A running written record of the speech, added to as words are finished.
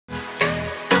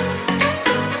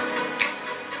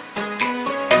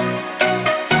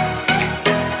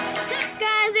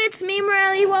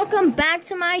welcome back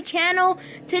to my channel.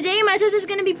 Today my sister's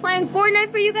going to be playing Fortnite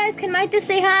for you guys. Can Maite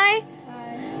say hi?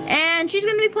 Hi. And she's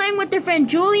going to be playing with their friend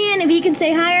Julian, if he can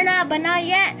say hi or not, but not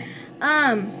yet.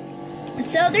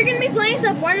 So they're going to be playing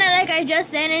some Fortnite like I just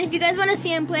said, and if you guys want to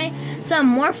see him play some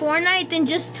more Fortnite, then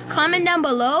just comment down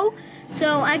below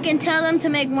so I can tell them to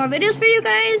make more videos for you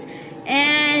guys.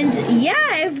 And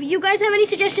yeah, if you guys have any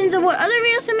suggestions of what other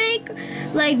videos to make,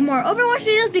 like more Overwatch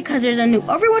videos, because there's a new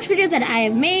Overwatch video that I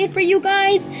have made for you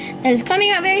guys that is coming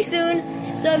out very soon.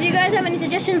 So if you guys have any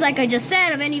suggestions, like I just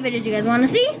said, of any videos you guys want to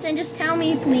see, then just tell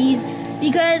me, please,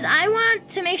 because I want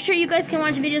to make sure you guys can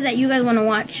watch videos that you guys want to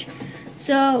watch.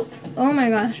 So, oh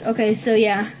my gosh. Okay, so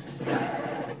yeah.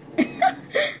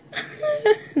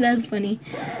 That's funny.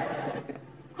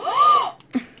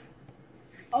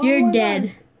 You're dead.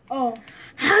 God. Oh.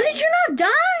 How did you not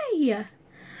die?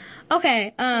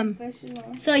 Okay,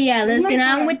 so yeah, let's get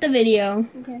on with the video.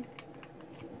 Okay.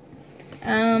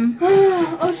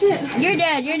 Oh shit. You're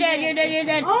dead, you're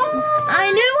dead. Oh.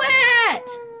 I knew it!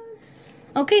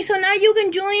 Okay, so now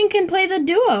Julian can play the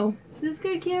duo. This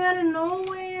guy came out of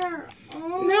nowhere.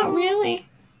 Oh. Not really.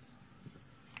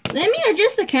 Let me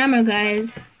adjust the camera,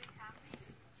 guys.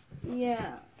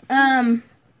 Yeah.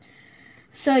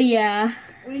 So yeah.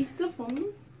 Are you still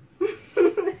filming?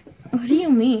 What do you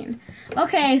mean?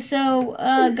 Okay, so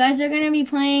guys are gonna be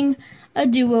playing a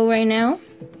duo right now.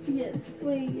 Yes.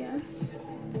 Wait. Yeah.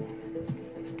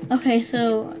 Okay,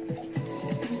 so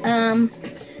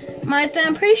Maite,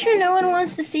 I'm pretty sure no one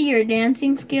wants to see your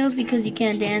dancing skills because you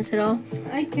can't dance at all.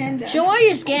 I can dance. Show all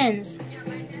your skins.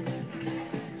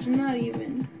 Not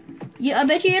even. I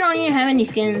bet you don't even have any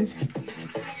skins.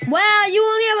 Wow, you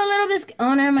only have a little bit.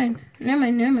 Oh, never mind.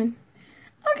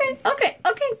 Okay.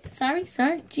 Sorry.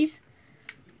 Jeez.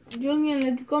 Julian,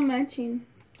 let's go matching.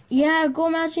 Yeah, go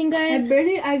matching, guys.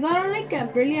 I got on like a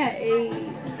barely at 8.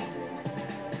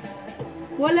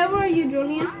 What level are you,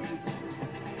 Julian?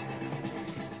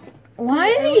 Why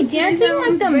is he dancing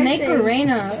like the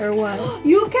Macarena or what?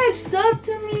 You catched up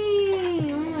to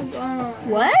me. Oh my god.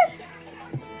 What?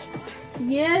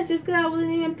 Yes, just because I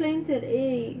wasn't even playing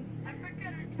today.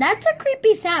 That's a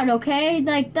creepy sound, okay?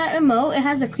 Like that emote, it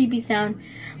has a creepy sound.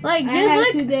 Like I had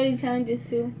just 2 daily challenges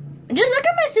too. Just look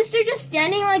at my sister just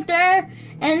standing like there,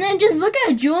 and then just look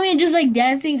at Julian just like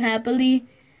dancing happily,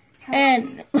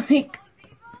 and like.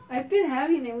 I've been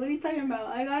having it. What are you talking about?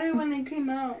 I got it when it came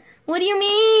out. What do you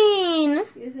mean?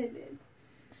 Yes, I did.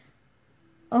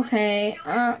 Okay.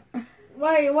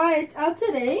 Why? It's out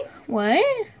today. What?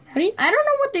 How do you? I don't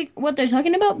know what they're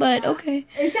talking about, but okay.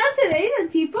 It's out today. The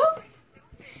T-post.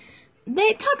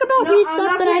 They talk about weird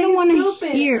stuff that I don't want to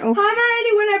hear. Okay. How am I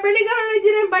ready? When I barely got on, I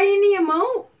didn't buy any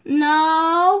emote.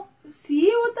 No.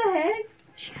 See? What the heck?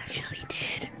 She actually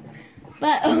did.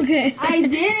 But, okay. I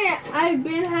didn't. I've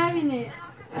been having it.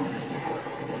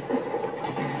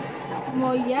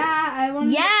 Well, yeah. I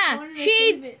want to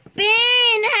she's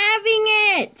been having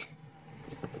it.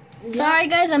 Yeah. Sorry,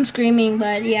 guys. I'm screaming,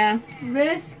 but yeah.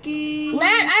 Risky.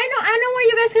 Land. I know where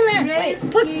you guys can land. Wait,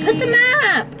 put the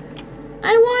map.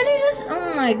 I wanted this.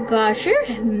 Oh my gosh,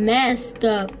 you're messed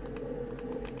up.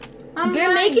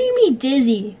 You're making me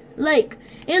dizzy. Like,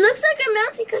 it looks like I'm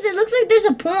mounting because it looks like there's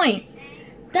a point.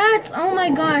 Oh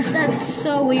my gosh, that's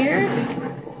so weird.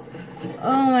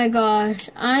 Oh my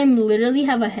gosh, I'm literally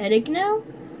have a headache now.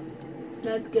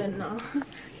 That's good now.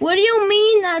 What do you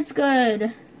mean that's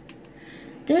good?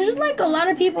 There's like a lot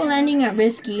of people landing at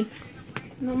Risky.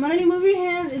 No, Marley, move your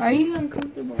hands. It's really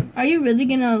uncomfortable. Are you really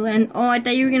gonna land? Oh, I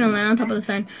thought you were gonna land on top of the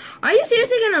sign. Are you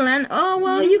seriously gonna land? Oh,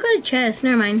 well, you got a chest.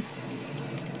 Never mind.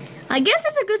 I guess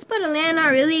it's a good spot to land,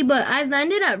 not really, but I've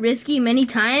landed at Risky many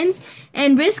times,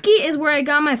 and Risky is where I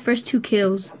got my first 2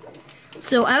 kills.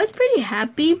 So I was pretty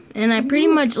happy, and I pretty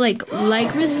much like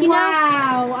Risky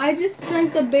now. Wow, I just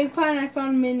drank the big pot and I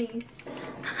found minis.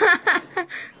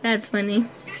 That's funny.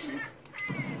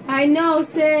 I know,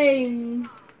 same.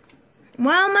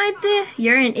 Well, Maite,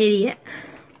 you're an idiot.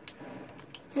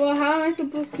 Well, how am I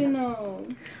supposed to know?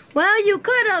 Well, you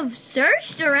could have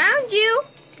searched around you.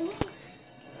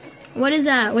 What is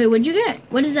that? Wait, what'd you get?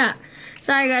 What is that?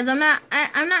 Sorry, guys, I'm not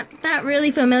that really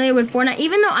familiar with Fortnite,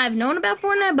 even though I've known about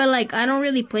Fortnite, but like I don't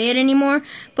really play it anymore.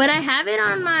 But I have it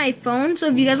on my phone, so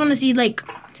if you guys want to see like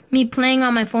me playing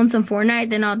on my phone some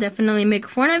Fortnite, then I'll definitely make a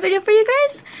Fortnite video for you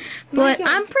guys. But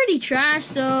I'm pretty trash,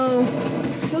 so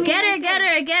get her.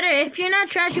 If you're not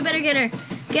trash, you better get her.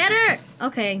 Get her.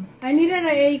 Okay. I needed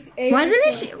a Wasn't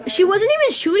it? She wasn't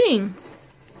even shooting.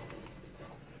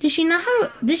 Did she not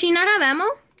have ammo?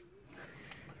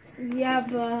 Yeah,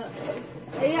 but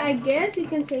yeah, I guess you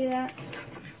can say that.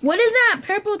 What is that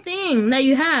purple thing that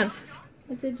you have?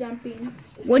 It's a jumping.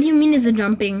 What do you mean is a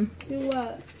jumping? Do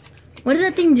what? What does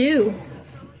that thing do?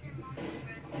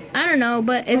 I don't know,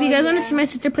 but if you guys want to see my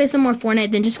sister play some more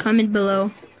Fortnite, then just comment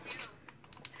below.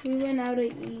 We went out to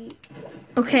eat.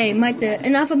 Okay, Mike,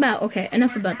 enough about that.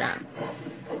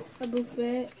 A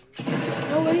buffet.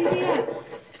 Oh, where is he at?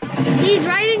 He's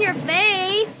right in your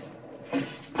face.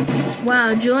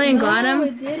 Wow, Julian got him. No,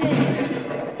 it didn't.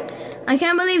 I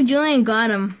can't believe Julian got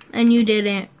him, and you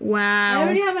didn't. Wow. I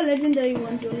already have a legendary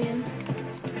one, Julian.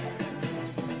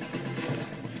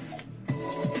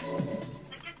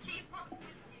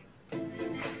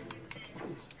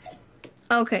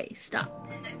 Okay, stop.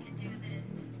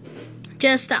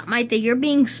 Just stop, Maite. You're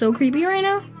being so creepy right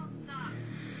now.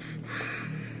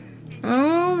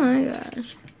 Oh my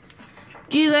gosh.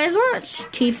 Do you guys watch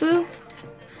Tifu?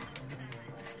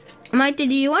 Maite,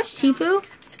 do you watch Tifu?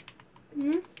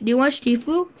 Hmm? Do you watch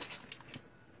Tifu?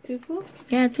 Tufu?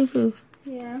 Yeah, Tifu.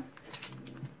 Yeah.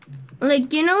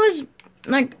 Like, you know, it's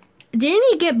like, didn't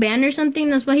he get banned or something?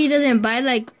 That's why he doesn't buy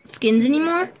like skins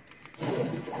anymore.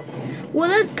 Well,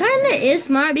 that kind of is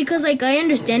smart because, like, I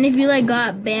understand if you like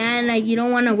got banned, like, you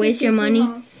don't want to waste your money.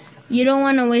 You don't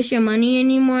want to waste your money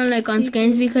anymore, like, on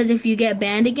skins because if you get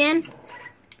banned again.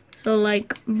 So,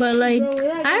 like, but like,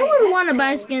 I would want to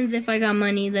buy skins if I got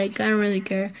money. Like, I don't really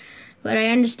care. But I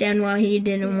understand why he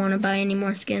didn't want to buy any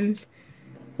more skins.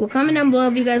 Well, comment down below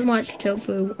if you guys watch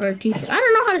Tofu or Tifu. I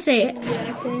don't know how to say it.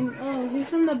 Yeah, same. Oh, he's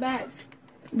from the back.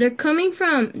 They're coming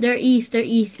from, they're east.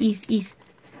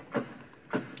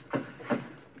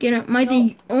 Get up, my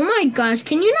thing. Oh my gosh,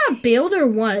 can you not build or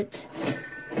what?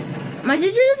 My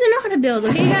sister doesn't know how to build,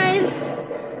 okay guys?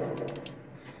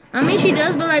 I mean, she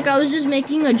does, but like, I was just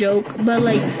making a joke. But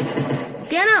like,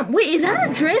 get up. Wait, is that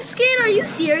a drift skin? Are you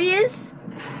serious?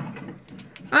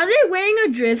 Are they wearing a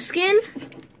drift skin?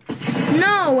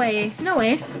 No way. No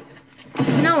way.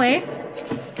 No way.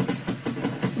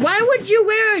 Why would you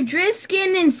wear a drift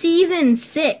skin in season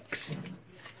 6?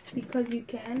 Because you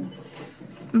can.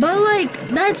 But like,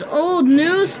 that's old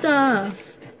new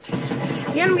stuff.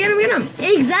 Get him, get him, get him.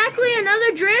 Exactly,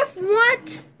 another drift?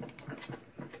 What?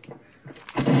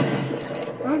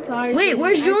 I'm sorry. Wait,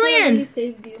 where's Julian?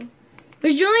 Saved you.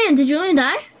 Where's Julian? Did Julian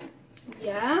die?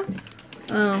 Yeah.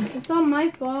 Oh. It's all my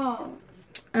fault.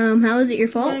 How is it your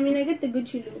fault? But, I mean, I get the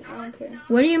Gucci loot. I don't care.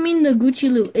 What do you mean the Gucci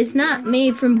loot? It's not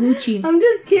made from Gucci. I'm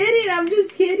just kidding. I'm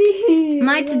just kidding.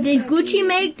 Mike, did Gucci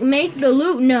make the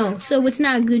loot? No, so it's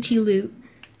not Gucci loot.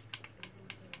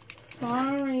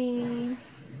 Sorry.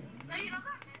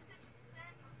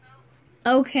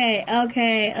 Okay.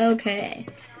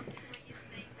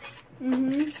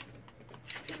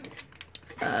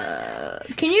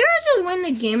 Can you guys just win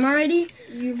the game already?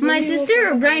 My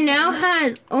sister right now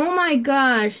has, oh my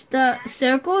gosh, the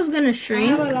circle is gonna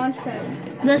shrink. I have a launch pad.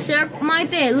 The circle,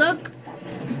 Maite, look.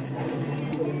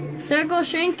 Circle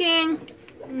shrinking.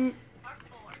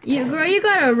 Girl, you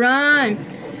gotta run.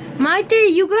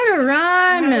 Maite, you gotta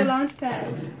run. I have a launch pad.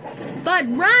 But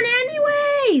run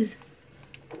anyways.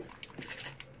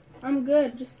 I'm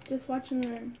good. Just watch and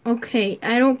run. Okay,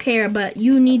 I don't care, but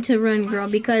you need to run, girl,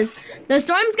 because the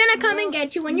storm's gonna come and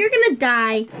get you and you're gonna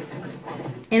die.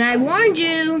 And I warned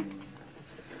you.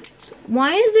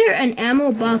 Why is there an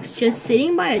ammo box just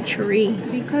sitting by a tree?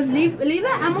 Because leave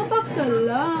that ammo box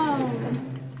alone.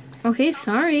 Okay,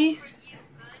 sorry.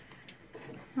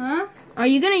 Huh? Are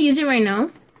you gonna use it right now?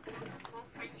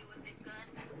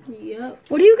 Yep.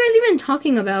 What are you guys even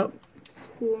talking about?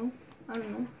 School. I don't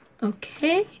know.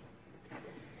 Okay.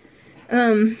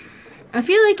 I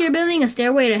feel like you're building a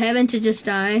stairway to heaven to just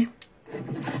die.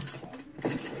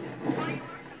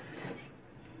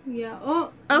 Yeah.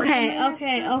 Oh. Okay.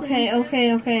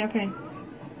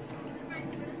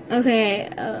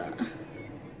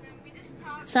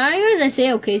 Sorry guys, I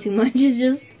say okay too much. It's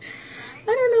just, I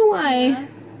don't know why. Yeah.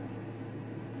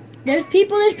 There's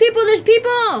people.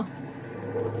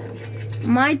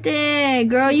 Maite,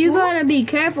 girl, you gotta be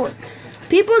careful.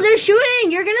 People, they're shooting.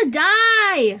 You're gonna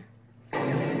die.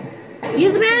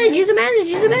 Use the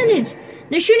bandage.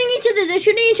 They're shooting each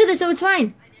other, so it's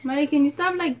fine. Mike, can you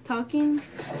stop like talking?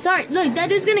 Sorry, look, that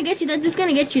dude's gonna get you.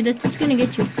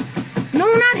 No,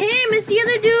 not him. It's the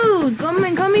other dude.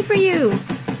 Coming for you.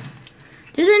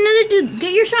 There's another dude.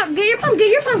 Get your shot. Get your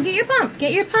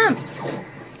pump.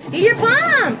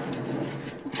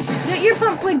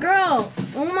 Quick, girl.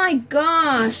 Oh my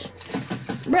gosh.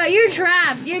 Bro, you're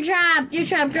trapped. Girl, you're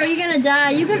gonna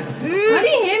die. You can. Why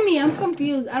did he hit me? I'm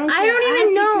confused. I don't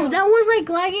even know. That was like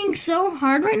lagging so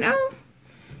hard right now.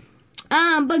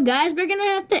 But guys, we're gonna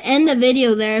have to end the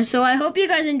video there. So I hope you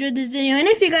guys enjoyed this video. And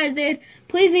if you guys did,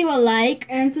 please leave a like.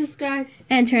 And subscribe.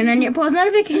 And turn on your post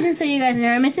notifications so you guys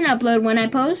never miss an upload when I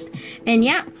post. And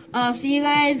yeah, I'll see you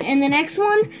guys in the next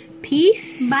one.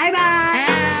 Peace.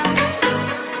 Bye-bye.